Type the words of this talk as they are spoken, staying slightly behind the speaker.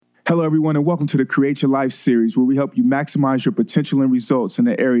Hello, everyone, and welcome to the Create Your Life series, where we help you maximize your potential and results in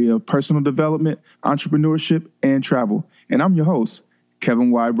the area of personal development, entrepreneurship, and travel. And I'm your host,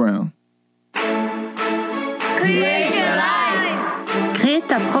 Kevin Y. Brown. Create your life. Crée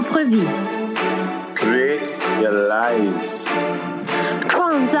ta propre vie. Create your life.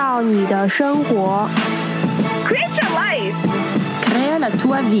 创造你的生活。 Create your life. Crea la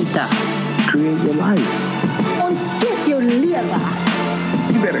tua vita. Create your life. Ontstop je leven.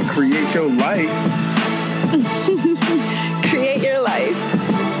 You better create your life. Create your life.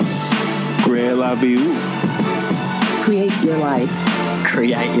 Create la vie. Create your life.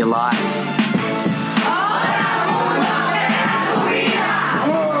 Create your life.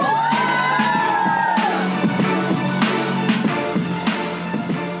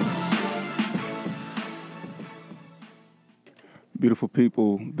 Beautiful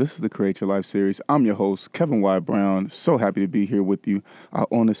people, this is the Create Your Life series. I'm your host, Kevin Y. Brown. So happy to be here with you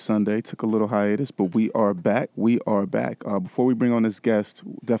on this Sunday. Took a little hiatus, but we are back. Before we bring on this guest,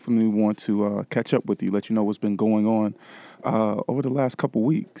 definitely want to catch up with you, let you know what's been going on over the last couple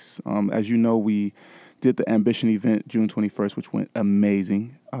weeks. As you know, we did the Ambition event June 21st, which went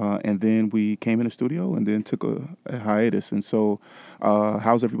amazing. And then we came in the studio and then took a hiatus. And so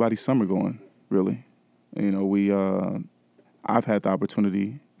how's everybody's summer going, really? You know, I've had the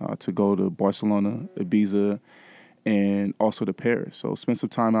opportunity to go to Barcelona, Ibiza, and also to Paris. So spent some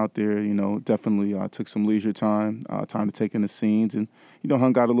time out there, definitely took some leisure time to take in the scenes and,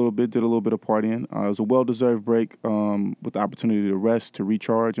 hung out a little bit, did a little bit of partying. It was a well-deserved break with the opportunity to rest, to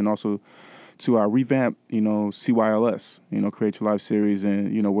recharge, and also to revamp, CYLS, Create Your Life series.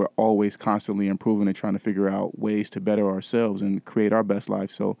 And, we're always constantly improving and trying to figure out ways to better ourselves and create our best life.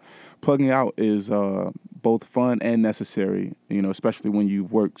 So plugging out is both fun and necessary, especially when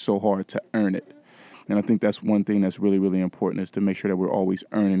you've worked so hard to earn it. And I think that's one thing that's really, really important, is to make sure that we're always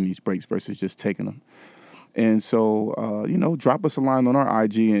earning these breaks versus just taking them. And so, drop us a line on our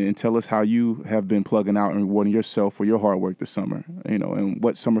IG and tell us how you have been plugging out and rewarding yourself for your hard work this summer, and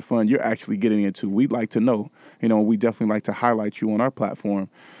what summer fun you're actually getting into. We'd like to know, we definitely like to highlight you on our platform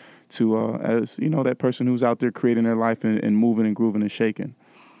to, as, that person who's out there creating their life and moving and grooving and shaking.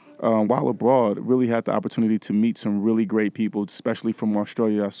 While abroad, really had the opportunity to meet some really great people, especially from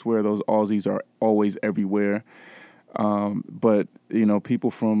Australia. I swear those Aussies are always everywhere. But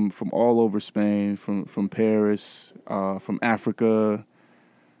people from all over Spain, from Paris, from Africa,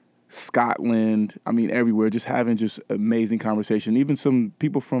 Scotland, everywhere, just having just amazing conversation. Even some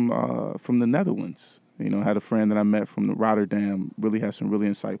people from the Netherlands. Had a friend that I met from Rotterdam, really had some really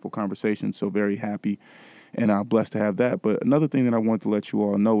insightful conversations. So very happy and blessed to have that. But another thing that I want to let you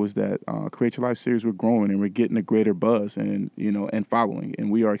all know is that Create Your Life series, we're growing and we're getting a greater buzz and following,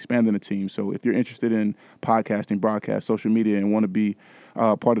 and we are expanding the team. So if you're interested in podcasting, broadcast, social media, and want to be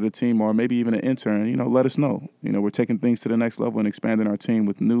part of the team, or maybe even an intern, let us know. We're taking things to the next level and expanding our team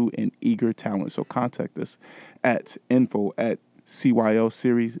with new and eager talent. So contact us at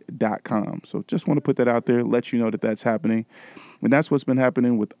info@cylseries.com. So just want to put that out there, let you know that that's happening. And that's what's been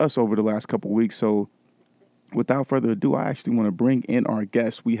happening with us over the last couple of weeks. So without further ado, I actually want to bring in our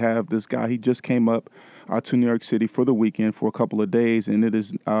guest. We have this guy. He just came up to New York City for the weekend for a couple of days, and it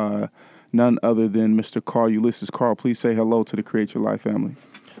is none other than Mr. Carl Ulysses. Carl, please say hello to the Create Your Life family.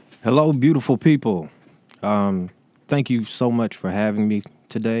 Hello, beautiful people. Thank you so much for having me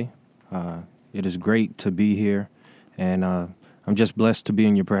today. It is great to be here, and I'm just blessed to be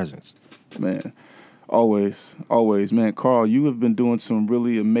in your presence. Man. Always, man. Carl, you have been doing some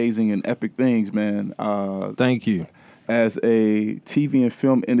really amazing and epic things, man. Thank you. As a TV and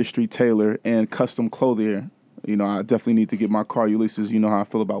film industry tailor and custom clothier, I definitely need to get my Carl Ulysses. You know how I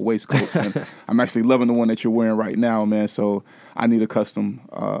feel about waistcoats. And I'm actually loving the one that you're wearing right now, man. So I need a custom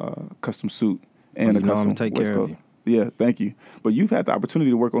suit and a custom I'm gonna take waistcoat. care of you. Yeah, thank you. But you've had the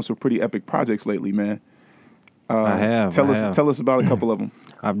opportunity to work on some pretty epic projects lately, man. I have. Tell us about a couple of them.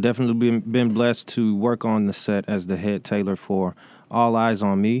 I've definitely been blessed to work on the set as the head tailor for All Eyes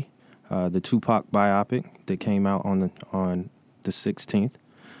on Me, the Tupac biopic that came out on the 16th.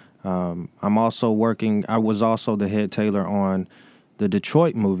 I was also the head tailor on the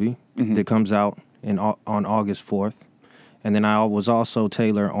Detroit movie that comes out on August 4th. And then I was also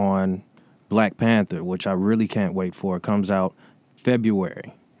tailor on Black Panther, which I really can't wait for. It comes out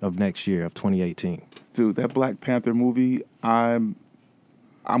February of next year, of 2018. Dude, that Black Panther movie, I'm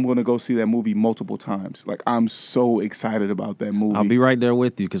going to go see that movie multiple times. Like, I'm so excited about that movie. I'll be right there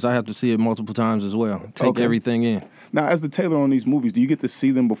with you because I have to see it multiple times as well. Take everything in. Now, as the tailor on these movies, do you get to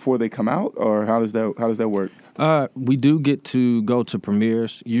see them before they come out, or how does that work? We do get to go to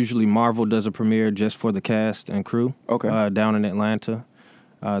premieres. Usually Marvel does a premiere just for the cast and crew down in Atlanta.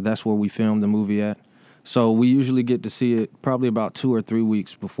 That's where we filmed the movie at. So we usually get to see it probably about 2 or 3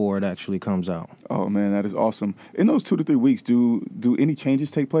 weeks before it actually comes out. Oh man, that is awesome. In those 2 to 3 weeks, do any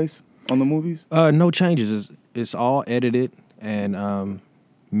changes take place on the movies? No changes. It's all edited and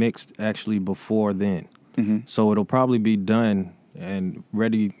mixed actually before then. Mm-hmm. So it'll probably be done and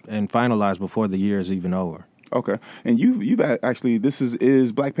ready and finalized before the year is even over. Okay, and you've actually, this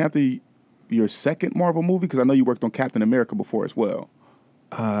is Black Panther your second Marvel movie? Because I know you worked on Captain America before as well.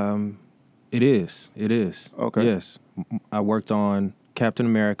 It is. Okay. Yes, I worked on Captain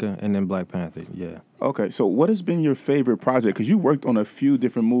America and then Black Panther. Yeah. Okay, so what has been your favorite project? Because you worked on a few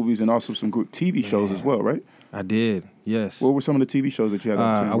different movies and also some group TV shows as well, right? I did. Yes. What were some of the TV shows that you had?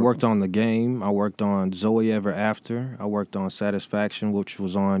 I worked on The Game. I worked on Zoe Ever After. I worked on Satisfaction, which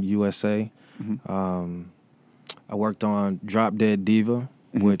was on USA. Mm-hmm. I worked on Drop Dead Diva,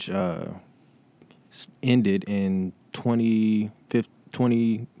 Mm-hmm. which ended in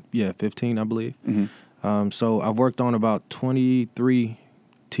 2015, I believe. Mm-hmm. So I've worked on about 23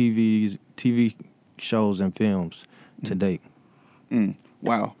 TV shows and films to date.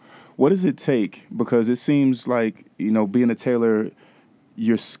 Wow. What does it take? Because it seems like, being a tailor,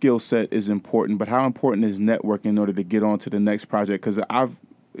 your skill set is important, but how important is networking in order to get on to the next project? Because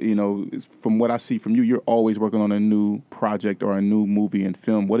from what I see from you, you're always working on a new project or a new movie and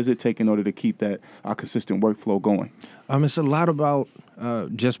film. What does it take in order to keep that consistent workflow going? It's a lot about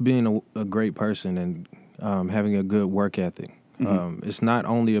just being a great person and having a good work ethic. Mm-hmm. It's not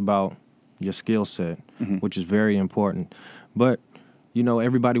only about your skill set, Mm-hmm. which is very important, but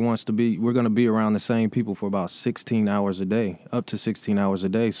everybody wants to be. We're going to be around the same people for about 16 hours a day, up to 16 hours a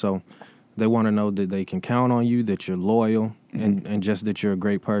day. So they want to know that they can count on you, that you're loyal, Mm-hmm. and just that you're a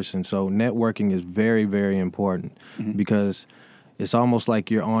great person. So networking is very, very important Mm-hmm. because it's almost like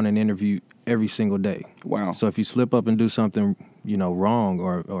you're on an interview every single day. Wow. So if you slip up and do something, wrong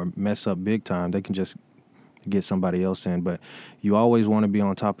or mess up big time, they can just get somebody else in. But you always want to be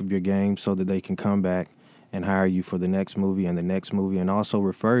on top of your game so that they can come back and hire you for the next movie and the next movie, and also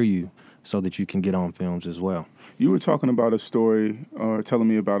refer you so that you can get on films as well. You were talking about a story or telling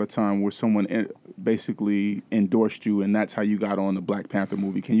me about a time where someone basically endorsed you, and that's how you got on the Black Panther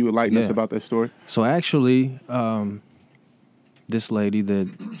movie. Can you enlighten us about that story? So actually, this lady,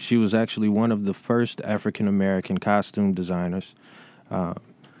 she was actually one of the first African-American costume designers.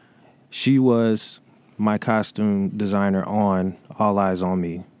 She was my costume designer on All Eyes on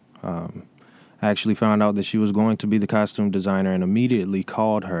Me. I actually found out that she was going to be the costume designer and immediately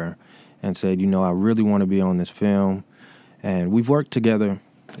called her and said, I really want to be on this film. And we've worked together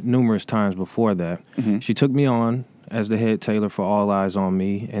numerous times before that. Mm-hmm. She took me on as the head tailor for All Eyes on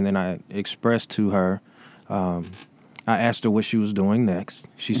Me, and then I expressed to her, I asked her what she was doing next.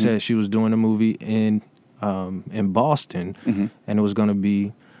 She Mm-hmm. said she was doing a movie in Boston, Mm-hmm. and it was going to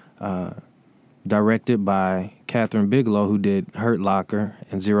be directed by Catherine Bigelow, who did Hurt Locker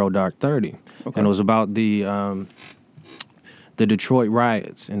and Zero Dark 30. Okay. And it was about the Detroit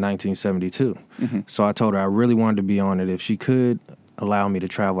riots in 1972. Mm-hmm. So I told her I really wanted to be on it. If she could allow me to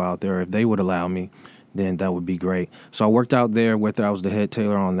travel out there, or if they would allow me, then that would be great. So I worked out there with her. I was the head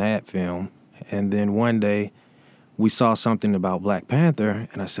tailor on that film. And then one day we saw something about Black Panther,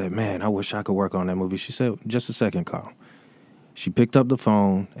 and I said, man, I wish I could work on that movie. She said, just a second, Carl. She picked up the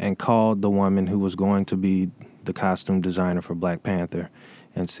phone and called the woman who was going to be the costume designer for Black Panther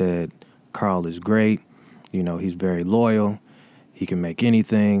and said, Carl is great. He's very loyal. He can make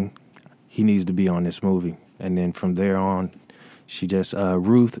anything. He needs to be on this movie. And then from there on, she just,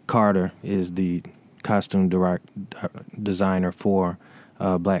 Ruth Carter is the costume designer for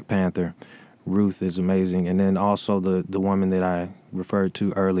Black Panther. Ruth is amazing. And then also the woman that I referred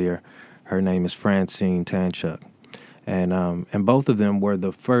to earlier, her name is Francine Tanchuk. And both of them were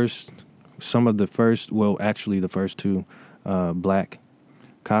the first two black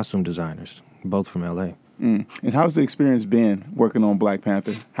costume designers, both from L.A. And how's the experience been working on Black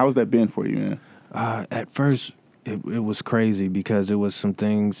Panther? How's that been for you, man? At first, it was crazy because it was some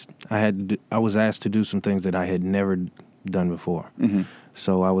things I was asked to do some things that I had never done before. Mm-hmm.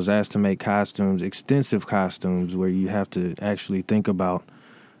 So I was asked to make costumes, extensive costumes, where you have to actually think about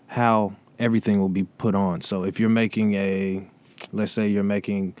how everything will be put on. So if you're making let's say you're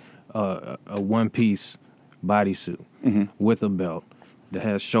making a one-piece bodysuit Mm-hmm. with a belt that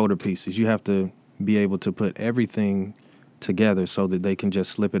has shoulder pieces, you have to be able to put everything together so that they can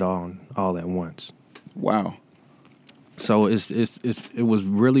just slip it on all at once. Wow. So it was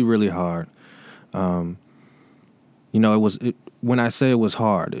really, really hard. When I say it was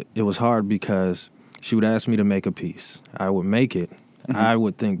hard, it was hard because she would ask me to make a piece. I would make it. Mm-hmm. I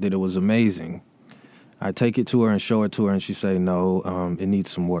would think that it was amazing. I'd take it to her and show it to her, and she'd say, no, it needs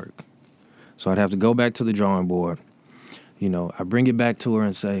some work. So I'd have to go back to the drawing board. You know, I bring it back to her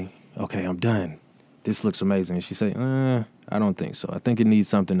and say, okay, I'm done. This looks amazing. And she'd say, I don't think so. I think it needs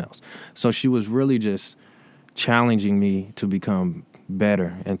something else. So she was really just challenging me to become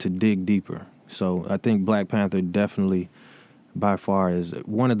better and to dig deeper. So I think Black Panther definitely, by far, is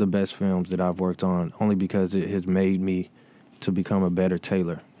one of the best films that I've worked on, only because it has made me to become a better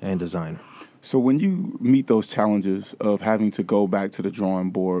tailor and designer. So when you meet those challenges of having to go back to the drawing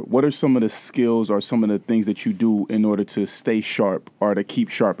board, what are some of the skills or some of the things that you do in order to stay sharp or to keep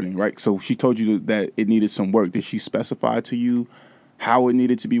sharpening, right? So she told you that it needed some work. Did she specify to you how it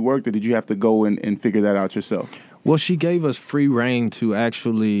needed to be worked, or did you have to go and figure that out yourself? Well, she gave us free rein to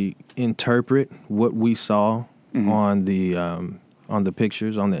actually interpret what we saw on the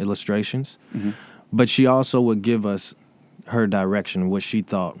pictures, on the illustrations. But she also would give us her direction, what she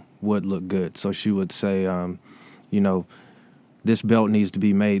thought would look good. So she would say, this belt needs to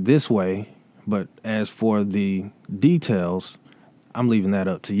be made this way, but as for the details, I'm leaving that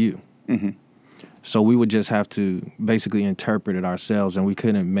up to you. So we would just have to basically interpret it ourselves, and we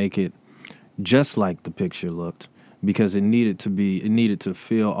couldn't make it just like the picture looked, because it needed to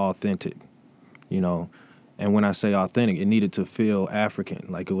feel authentic, And when I say authentic, it needed to feel African,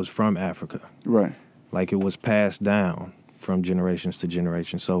 like it was from Africa. Right. Like it was passed down from generations to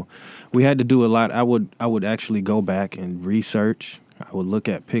generations. So we had to do a lot. I would actually go back and research. I would look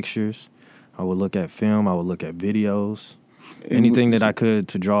at pictures. I would look at film. I would look at videos. Anything that I could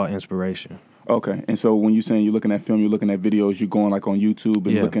to draw inspiration. Okay. And so when you're saying you're looking at film, you're looking at videos, you're going like on YouTube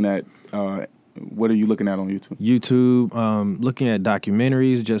and looking at, what are you looking at on YouTube? YouTube, looking at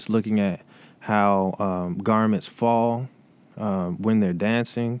documentaries, just looking at how garments fall when they're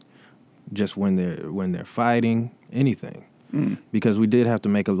dancing, just when they're fighting, anything. Because we did have to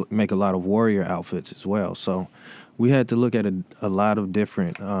make a lot of warrior outfits as well. So we had to look at a lot of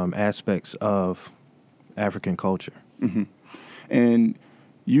different aspects of African culture. And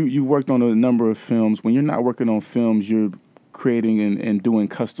you worked on a number of films. When you're not working on films, you're creating and doing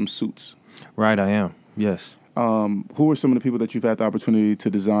custom suits. Right, I am. Yes. Who are some of the people that you've had the opportunity to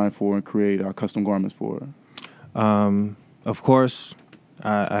design for and create custom garments for? Of course,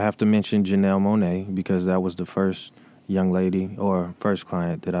 I have to mention Janelle Monáe, because that was the first young lady or first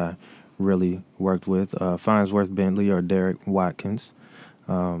client that I really worked with. Farnsworth Bentley or Derek Watkins.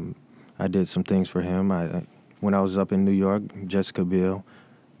 I did some things for him. When I was up in New York, Jessica Biel,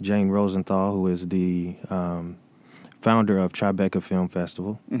 Jane Rosenthal, who is the founder of Tribeca Film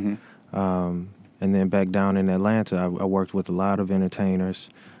Festival. And then back down in Atlanta, I worked with a lot of entertainers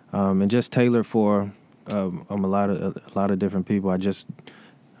and just tailored for a lot of different people. I just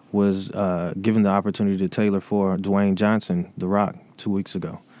was given the opportunity to tailor for Dwayne Johnson, The Rock, 2 weeks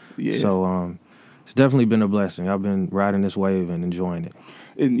ago. Yeah. So it's definitely been a blessing. I've been riding this wave and enjoying it.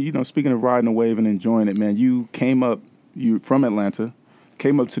 And, speaking of riding a wave and enjoying it, man, you from Atlanta,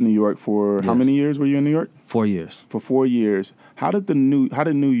 came up to New York for how many years were you in New York? 4 years. For 4 years. How did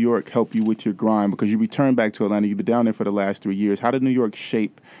New York help you with your grind? Because you returned back to Atlanta. You've been down there for the last 3 years. How did New York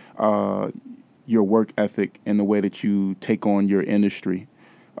shape your work ethic and the way that you take on your industry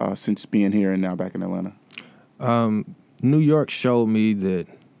since being here and now back in Atlanta? New York showed me that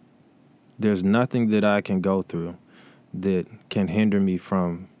there's nothing that I can go through that can hinder me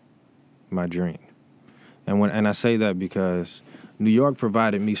from my dream. And I say that because New York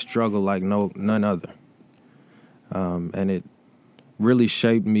provided me struggle like none other. And it really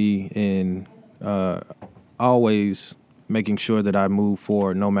shaped me in always making sure that I move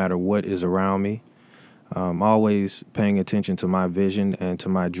forward no matter what is around me. Always paying attention to my vision and to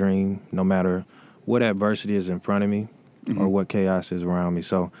my dream, no matter what adversity is in front of me or what chaos is around me.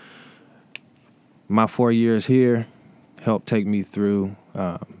 So my 4 years here helped take me through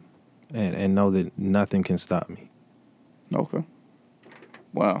and know that nothing can stop me. Okay.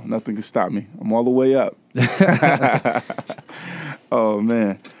 Wow, nothing can stop me. I'm all the way up. Oh,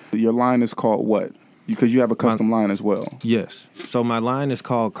 man. Your line is called what? Because you have a custom line as well. Yes. So my line is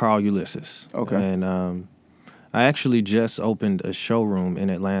called Carl Ulysses. Okay. And I actually just opened a showroom in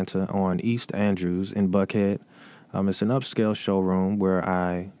Atlanta on East Andrews in Buckhead. It's an upscale showroom where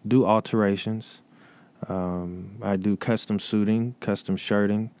I do alterations. I do custom suiting, custom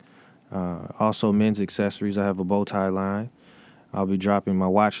shirting, also men's accessories. I have a bow tie line. I'll be dropping my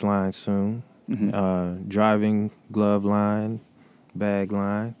watch line soon. Driving glove line, bag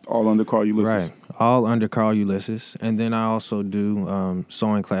line. All under Carl Ulysses. Right. All under Carl Ulysses. And then I also do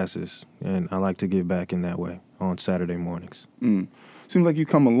sewing classes, and I like to give back in that way on Saturday mornings. Seems like you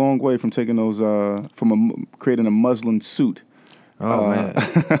come a long way from taking those, creating a muslin suit Oh, man.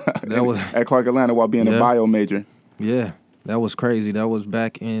 That was at Clark Atlanta while being a Yeah. bio major. Yeah, that was crazy. That was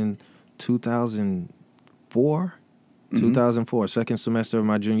back in 2004, 2004, second semester of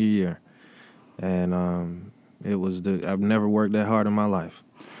my junior year. And I've never worked that hard in my life.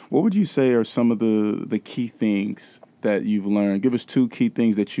 What would you say are some of the key things that you've learned? Give us 2 key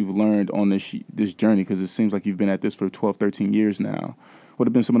things that you've learned on this journey, because it seems like you've been at this for 12, 13 years now. What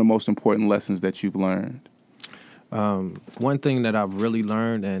have been some of the most important lessons that you've learned? One thing that I've really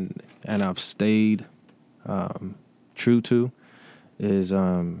learned and I've stayed true to is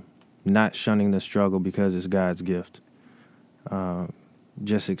not shunning the struggle because it's God's gift.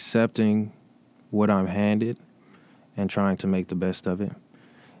 Just accepting what I'm handed and trying to make the best of it.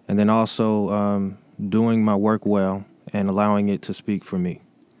 And then also doing my work well and allowing it to speak for me.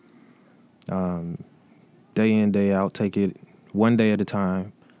 Day in, day out, take it one day at a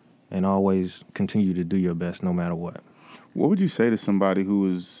time and always continue to do your best no matter what. What would you say to somebody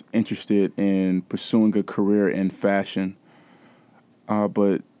who is interested in pursuing a career in fashion,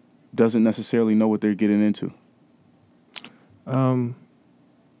 but doesn't necessarily know what they're getting into? I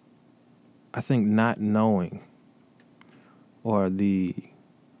think not knowing not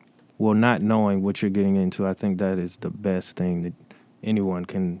knowing what you're getting into, I think that is the best thing that anyone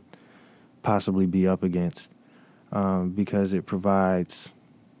can possibly be up against, because it provides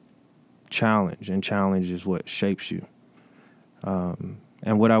challenge, and challenge is what shapes you.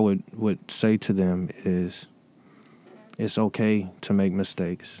 And what I would say to them is, it's okay to make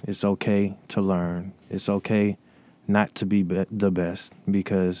mistakes. It's okay to learn. It's okay not to be the best,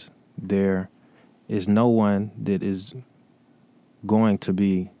 because there is no one that is going to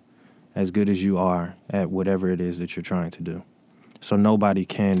be as good as you are at whatever it is that you're trying to do. So nobody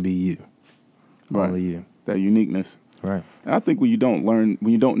can be you. Right. Only you. That uniqueness. Right. And I think when you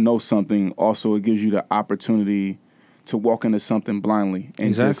don't know something, also it gives you the opportunity to walk into something blindly and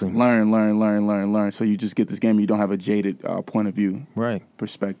Exactly. just learn. So you just get this game and you don't have a jaded point of view, Right.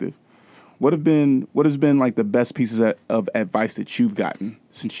 perspective. What has been like the best pieces of advice that you've gotten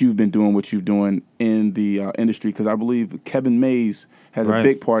since you've been doing what you're doing in the industry? Because I believe Kevin Mays had a Right.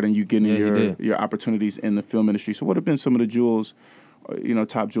 big part in you getting Yeah, he did. your opportunities in the film industry. So what have been some of the jewels,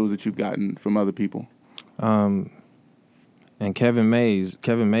 top jewels that you've gotten from other people? And Kevin Mays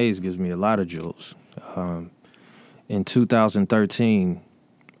gives me a lot of jewels. In 2013,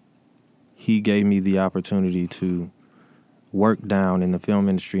 he gave me the opportunity to work down in the film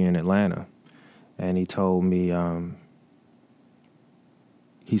industry in Atlanta. And he told me,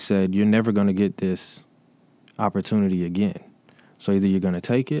 he said, you're never going to get this opportunity again. So either you're going to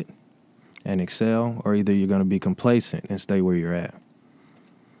take it and excel, or either you're going to be complacent and stay where you're at.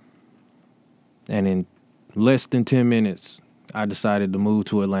 And in less than 10 minutes, I decided to move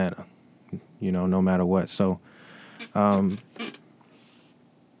to Atlanta, no matter what. So I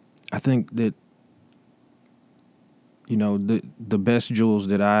think that, the best jewels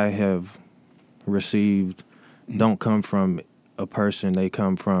that I have received don't come from a person. They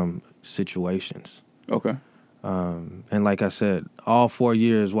come from situations. Okay. And like I said, all 4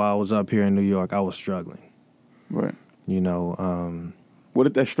 years while I was up here in New York, I was struggling. Right. What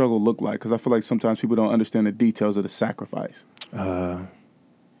did that struggle look like? Because I feel like sometimes people don't understand the details of the sacrifice. I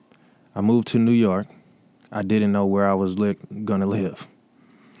moved to New York. I didn't know where I was going to live.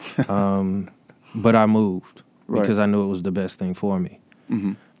 But I moved because I knew it was the best thing for me.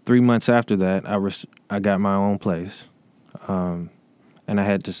 Mm-hmm. 3 months after that, I got my own place. And I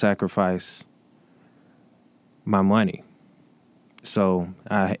had to sacrifice my money. So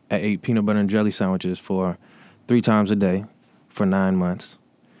I ate peanut butter and jelly sandwiches for 3 times a day for 9 months.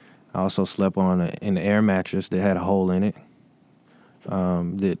 I also slept on an air mattress that had a hole in it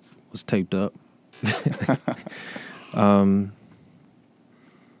that was taped up.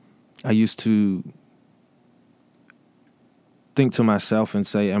 I used to think to myself and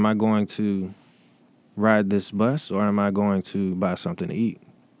say, am I going to ride this bus or am I going to buy something to eat?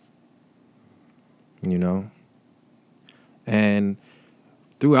 And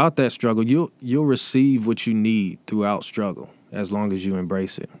throughout that struggle, you'll receive what you need throughout struggle as long as you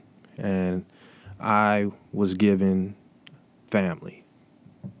embrace it. And I was given family,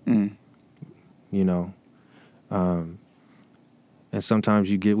 and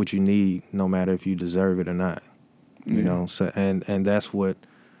sometimes you get what you need no matter if you deserve it or not, So and that's what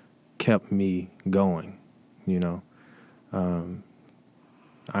kept me going, iron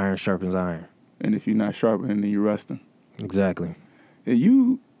sharpens iron. And if you're not sharpening, then you're rusting. Exactly.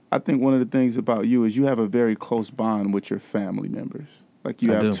 And I think one of the things about you is you have a very close bond with your family members. Like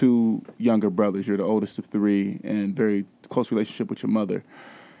you have 2 younger brothers. You're the oldest of 3, and very close relationship with your mother.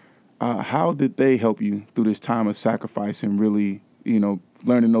 How did they help you through this time of sacrifice and really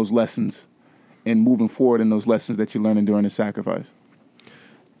learning those lessons and moving forward in those lessons that you're learning during the sacrifice?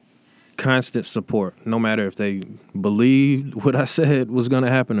 Constant support, no matter if they believed what I said was going to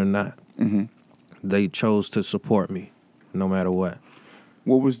happen or not. Mm-hmm. They chose to support me, no matter what.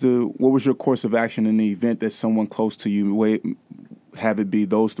 What was your course of action in the event that someone close to you, have it be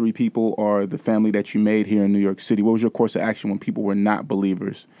those three people or the family that you made here in New York City? What was your course of action when people were not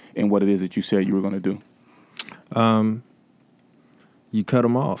believers in what it is that you said you were going to do? You cut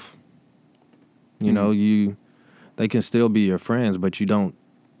them off. You know, they can still be your friends, but you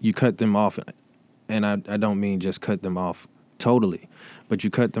cut them off. And I don't mean just cut them off totally, but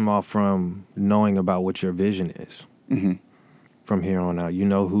you cut them off from knowing about what your vision is. Mm-hmm. From here on out, you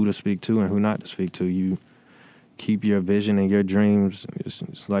know who to speak to and who not to speak to. You keep your vision and your dreams.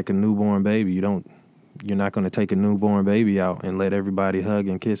 It's like a newborn baby. You're not going to take a newborn baby out and let everybody hug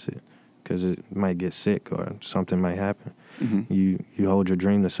and kiss it because it might get sick or something might happen. Mm-hmm. You hold your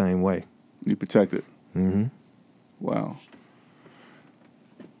dream the same way. You protect it. Mm-hmm. Wow.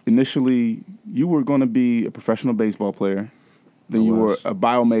 Initially, you were going to be a professional baseball player. Then you were a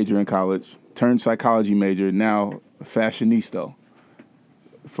bio major in college, turned psychology major, now a fashionista,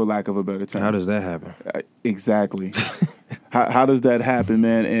 for lack of a better term. How does that happen? Exactly. How does that happen,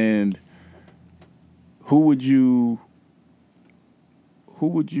 man? And who would you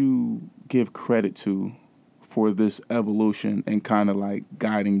give credit to for this evolution and kind of like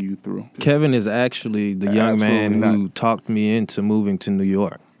guiding you through? Kevin is actually the young man who talked me into moving to New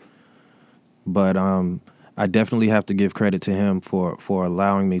York. But I definitely have to give credit to him for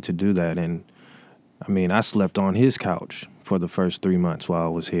allowing me to do that. And I mean, I slept on his couch for the first 3 months while I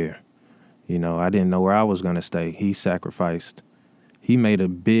was here. You know, I didn't know where I was going to stay. He sacrificed. He made a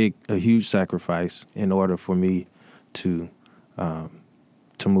huge sacrifice in order for me to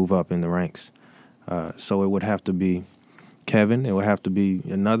move up in the ranks. So it would have to be Kevin. It would have to be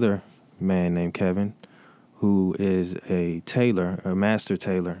another man named Kevin, who is a tailor, a master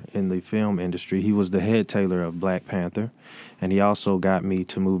tailor in the film industry. He was the head tailor of Black Panther, and he also got me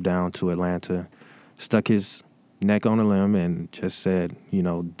to move down to Atlanta, stuck his neck on a limb and just said, you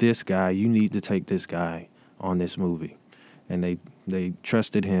know, this guy, you need to take this guy on this movie. And they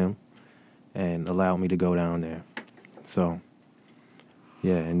trusted him and allowed me to go down there. So,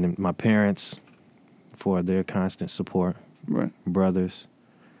 yeah, and then my parents for their constant support. Right. Brothers.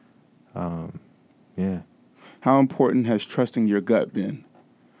 Yeah. How important has trusting your gut been?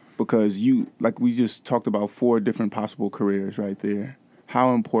 Because we just talked about 4 different possible careers right there.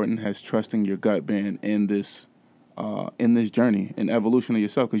 How important has trusting your gut been in this journey and evolution of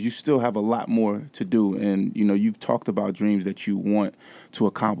yourself? Because you still have a lot more to do, and you know you've talked about dreams that you want to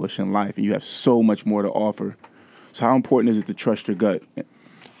accomplish in life, and you have so much more to offer. So how important is it to trust your gut?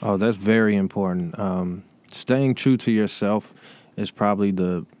 Oh, that's very important. Staying true to yourself is probably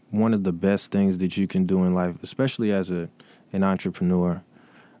one of the best things that you can do in life, especially as an entrepreneur.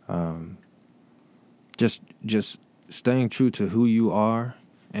 Just staying true to who you are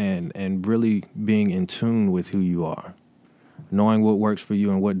and really being in tune with who you are, knowing what works for you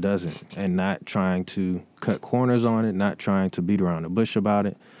and what doesn't, and not trying to cut corners on it, not trying to beat around the bush about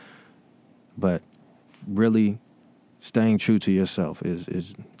it, but really staying true to yourself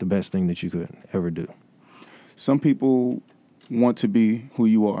is the best thing that you could ever do. Some people want to be who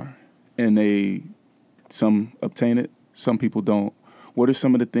you are, and some obtain it, some people don't. What are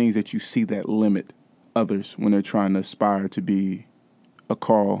some of the things that you see that limit others when they're trying to aspire to be a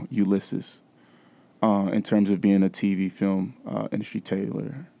Carl Ulysses in terms of being a TV film industry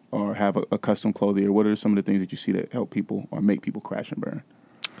tailor or have a custom clothier? What are some of the things that you see that help people or make people crash and burn?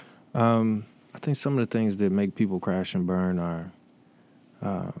 I think some of the things that make people crash and burn are,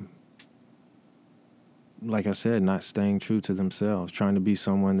 like I said, not staying true to themselves, trying to be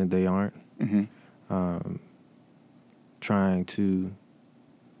someone that they aren't, trying to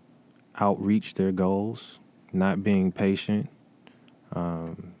outreach their goals, not being patient,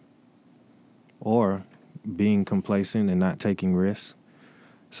 or being complacent and not taking risks.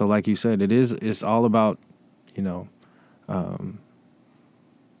 So like you said, it's all about,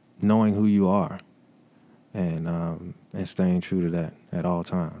 knowing who you are and staying true to that at all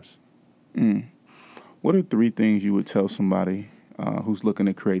times. What are 3 things you would tell somebody who's looking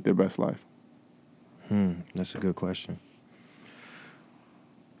to create their best life? That's a good question.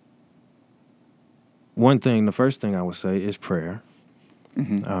 The first thing I would say is prayer.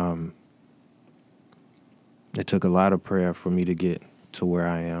 It took a lot of prayer for me to get to where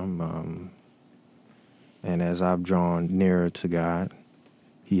I am. And as I've drawn nearer to God,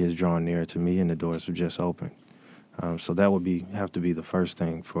 He has drawn nearer to me, and the doors have just opened. So that would have to be the first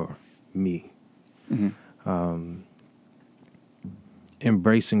thing for me.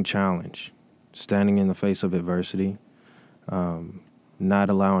 embracing challenge, standing in the face of adversity, not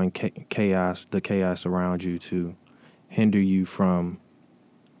allowing the chaos around you to hinder you from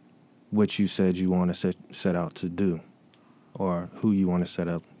what you said you want to set out to do or who you want to set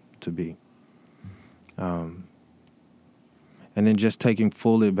up to be. And then just taking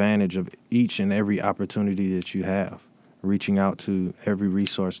full advantage of each and every opportunity that you have, reaching out to every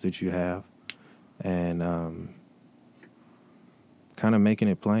resource that you have, and kind of making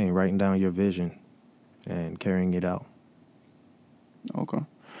it plain, writing down your vision and carrying it out. Okay.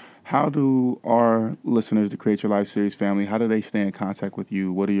 How do our listeners, the Create Your Life series family, how do they stay in contact with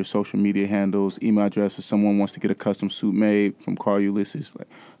you? What are your social media handles, email address, if someone wants to get a custom suit made from Carl Ulysses? Like,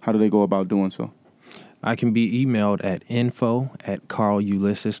 how do they go about doing so? I can be emailed at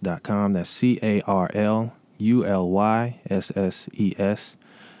info@carlulysses.com. That's CarlUlysses.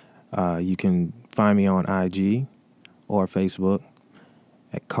 You can find me on IG or Facebook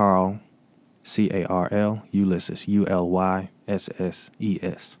at Carl, Carl Ulysses,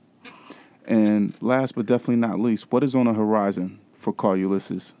 Ulysses. And last but definitely not least, what is on the horizon for Carl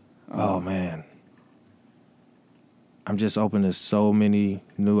Ulysses? Oh, man. I'm just open to so many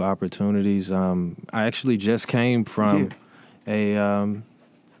new opportunities. I actually just came from a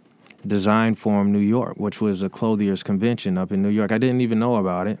Design Forum New York, which was a clothiers convention up in New York. I didn't even know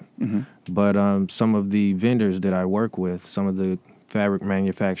about it, but some of the vendors that I work with, some of the fabric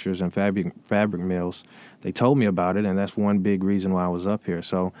manufacturers and fabric mills, they told me about it, and that's one big reason why I was up here.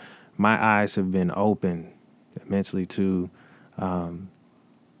 So my eyes have been open immensely to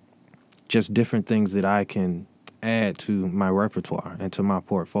just different things that I can add to my repertoire and to my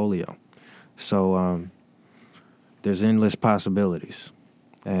portfolio. So there's endless possibilities.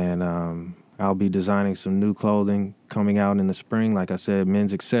 And I'll be designing some new clothing coming out in the spring. Like I said,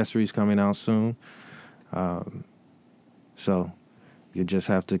 men's accessories coming out soon. So you just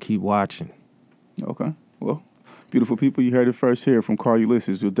have to keep watching. Okay. Well, beautiful people, you heard it first here from Carl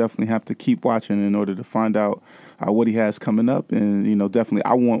Ulysses. You'll definitely have to keep watching in order to find out what he has coming up. And, definitely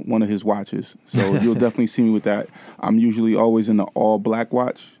I want one of his watches. So you'll definitely see me with that. I'm usually always in the all-black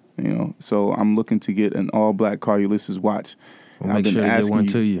watch, so I'm looking to get an all-black Carl Ulysses watch. We'll make sure to get one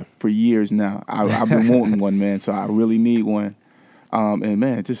to you. For years now. I've been wanting one, man, so I really need one. And,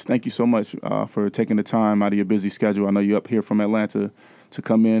 man, just thank you so much for taking the time out of your busy schedule. I know you're up here from Atlanta to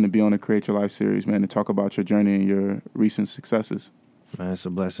come in and be on the Create Your Life series, man, and talk about your journey and your recent successes. Man, it's a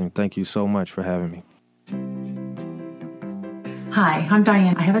blessing. Thank you so much for having me. Hi, I'm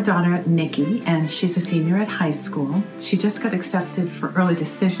Diane. I have a daughter, Nikki, and she's a senior at high school. She just got accepted for early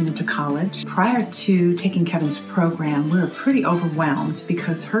decision into college. Prior to taking Kevin's program, we were pretty overwhelmed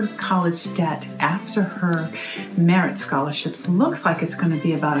because her college debt after her merit scholarships looks like it's going to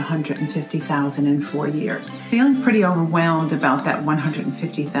be about $150,000 in 4 years. Feeling pretty overwhelmed about that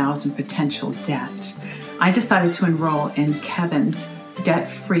 $150,000 potential debt, I decided to enroll in Kevin's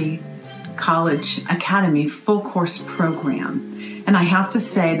debt-free College Academy full course program. And I have to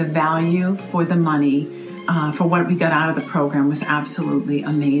say the value for the money for what we got out of the program was absolutely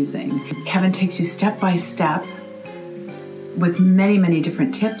amazing. Kevin takes you step by step with many, many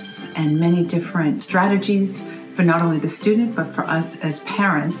different tips and many different strategies for not only the student, but for us as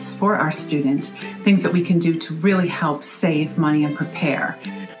parents, for our student, things that we can do to really help save money and prepare.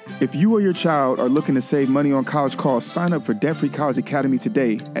 If you or your child are looking to save money on college costs, sign up for Debt Free College Academy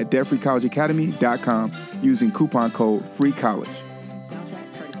today at debtfreecollegeacademy.com using coupon code FREECOLLEGE.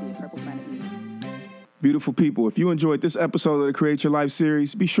 Beautiful people, if you enjoyed this episode of the Create Your Life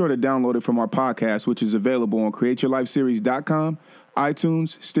series, be sure to download it from our podcast, which is available on createyourlifeseries.com,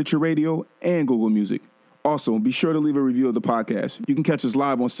 iTunes, Stitcher Radio, and Google Music. Also, be sure to leave a review of the podcast. You can catch us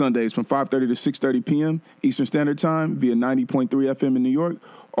live on Sundays from 5:30 to 6:30 p.m. Eastern Standard Time via 90.3 FM in New York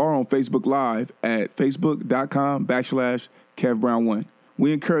or on Facebook Live at facebook.com/KevBrown1.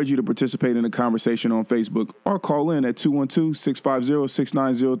 We encourage you to participate in the conversation on Facebook or call in at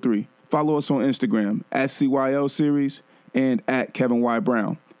 212-650-6903. Follow us on Instagram at CYL Series and at Kevin Y.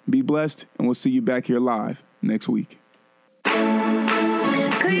 Brown. Be blessed, and we'll see you back here live next week.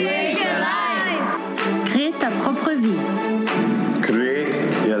 Create your life. Crée ta propre vie. Create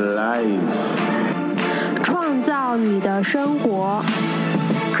your life. 创造你的生活。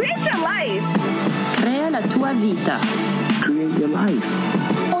 Create your life. Crea la tua vita. Create your life.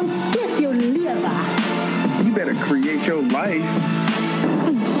 Und skip your liver. You better create your life.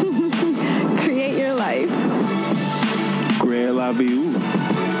 Create your life. Create la vie.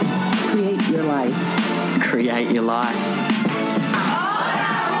 Create your life. Create your life.